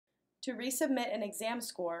To resubmit an exam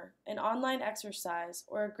score, an online exercise,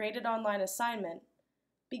 or a graded online assignment,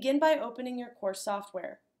 begin by opening your course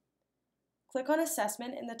software. Click on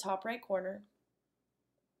Assessment in the top right corner.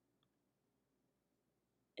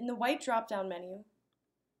 In the white drop-down menu,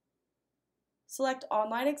 select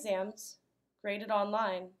Online Exams, Graded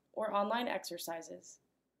Online, or Online Exercises.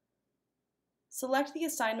 Select the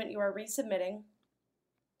assignment you are resubmitting,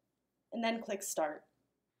 and then click Start.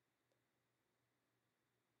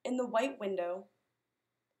 In the white window,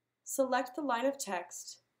 select the line of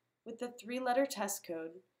text with the 3-letter test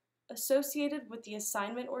code associated with the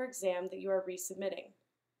assignment or exam that you are resubmitting.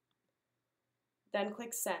 Then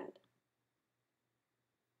click Send.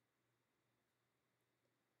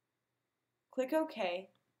 Click OK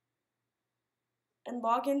and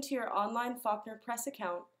log into your online Faulkner Press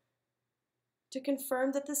account to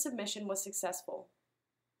confirm that the submission was successful.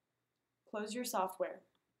 Close your software.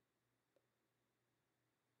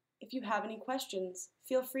 If you have any questions,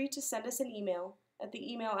 feel free to send us an email at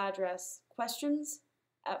the email address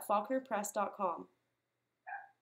questions@faulknerpress.com.